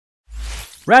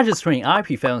Registering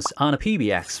IP phones on a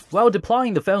PBX while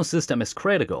deploying the phone system is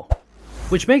critical,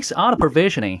 which makes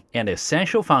auto-provisioning an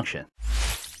essential function.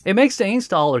 It makes the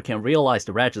installer can realize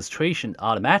the registration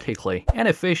automatically and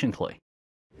efficiently.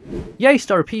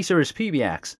 Yeastar P-series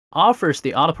PBX offers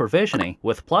the auto-provisioning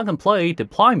with plug-and-play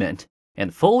deployment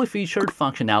and fully featured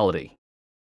functionality.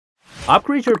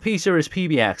 Upgrade your P-series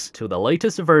PBX to the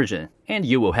latest version and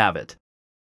you will have it.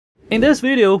 In this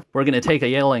video, we're going to take a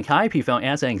Yealink IP phone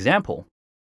as an example.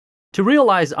 To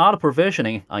realize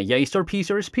auto-provisioning on Yeastar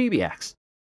P-series PBX,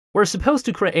 we're supposed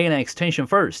to create an extension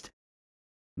first.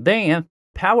 Then,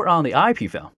 power on the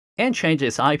IP phone and change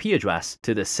its IP address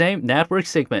to the same network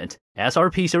segment as our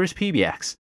P-series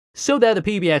PBX, so that the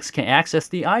PBX can access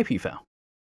the IP phone.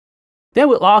 Then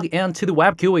we log into the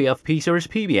Web GUI of P-series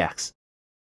PBX.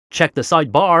 Check the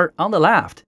sidebar on the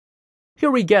left. Here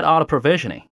we get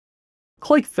auto-provisioning.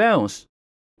 Click Phones.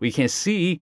 We can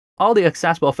see all the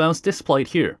accessible phones displayed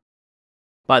here.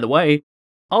 By the way,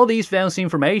 all these phones'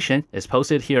 information is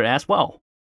posted here as well,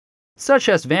 such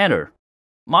as vendor,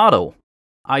 model,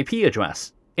 IP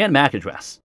address, and MAC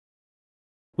address.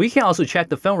 We can also check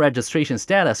the phone registration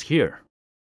status here.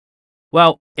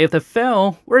 Well, if the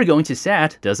phone we're going to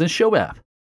set doesn't show up,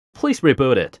 please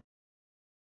reboot it.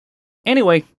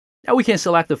 Anyway, now we can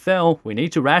select the phone we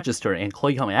need to register and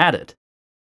click on Edit.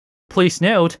 Please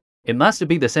note, it must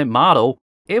be the same model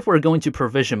if we're going to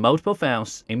provision multiple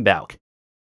phones in bulk.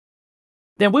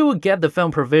 Then we will get the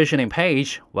phone provisioning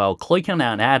page while clicking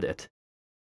on Edit.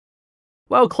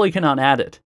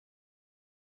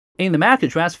 In the MAC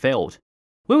address field,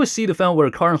 we will see the phone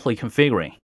we're currently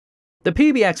configuring. The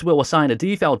PBX will assign a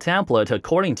default template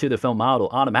according to the phone model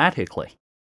automatically.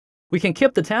 We can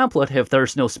keep the template if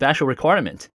there's no special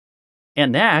requirement.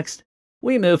 And next,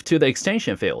 we move to the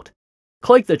extension field.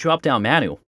 Click the drop-down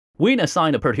menu. We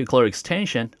assign a particular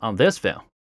extension on this phone.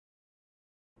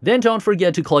 Then don't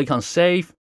forget to click on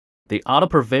Save. The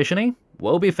auto-provisioning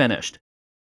will be finished.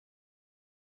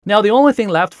 Now the only thing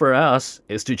left for us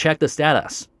is to check the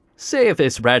status, see if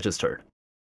it's registered.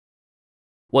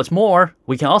 What's more,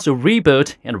 we can also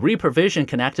reboot and re-provision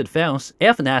connected phones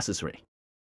if necessary.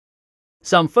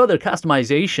 Some further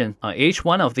customization on each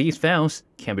one of these phones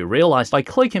can be realized by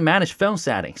clicking Manage Phone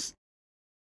Settings.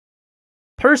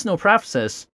 Personal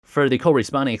preferences for the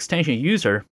corresponding extension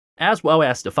user, as well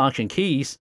as the function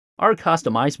keys, are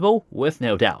customizable with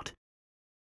no doubt.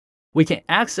 We can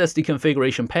access the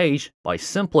configuration page by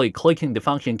simply clicking the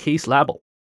function keys label.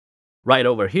 Right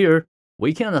over here,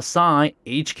 we can assign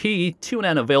each key to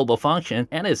an available function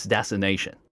and its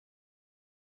destination.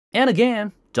 And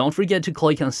again, don't forget to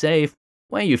click on Save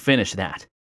when you finish that.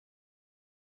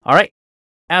 Alright,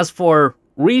 as for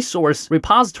Resource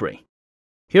Repository,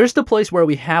 here's the place where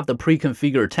we have the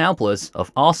pre-configured templates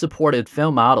of all supported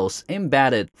phone models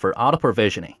embedded for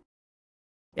auto-provisioning.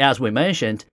 As we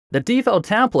mentioned, the default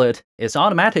template is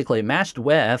automatically matched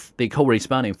with the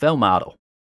corresponding phone model.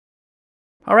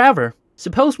 However,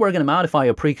 suppose we're going to modify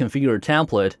a pre-configured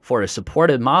template for a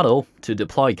supported model to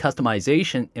deploy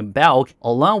customization in bulk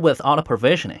along with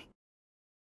auto-provisioning.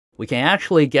 We can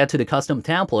actually get to the custom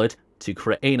template to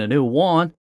create a new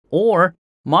one or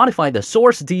modify the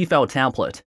source default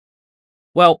template.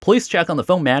 Well, please check on the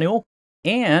phone manual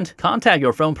and contact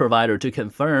your phone provider to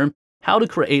confirm how to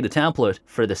create a template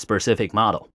for the specific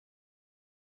model.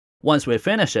 Once we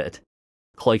finish it,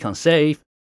 click on Save.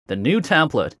 The new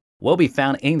template will be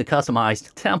found in the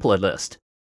customized template list.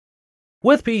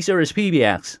 With P-series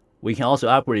PBX, we can also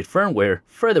upgrade firmware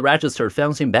for the registered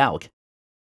phones in bulk.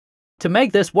 To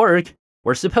make this work,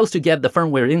 we're supposed to get the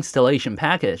firmware installation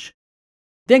package.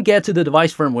 Then get to the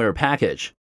device firmware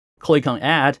package. Click on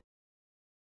Add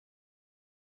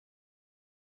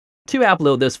to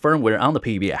upload this firmware on the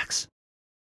PBX.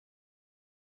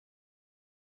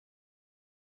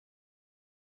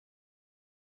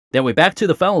 Then we're back to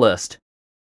the phone list.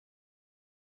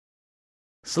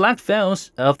 Select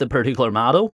phones of the particular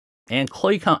model and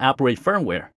click on Upgrade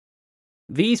Firmware.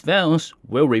 These phones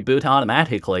will reboot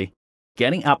automatically,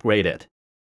 getting upgraded.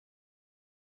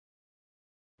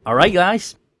 Alright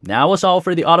guys, now that's all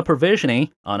for the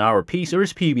auto-provisioning on our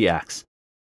P-series PBX.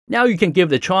 Now you can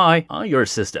give it a try on your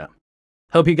system.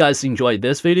 Hope you guys enjoyed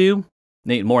this video.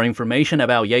 Need more information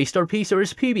about Yeastar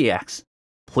P-series PBX?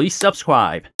 Please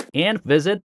subscribe and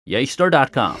visit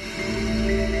Yeastar.com.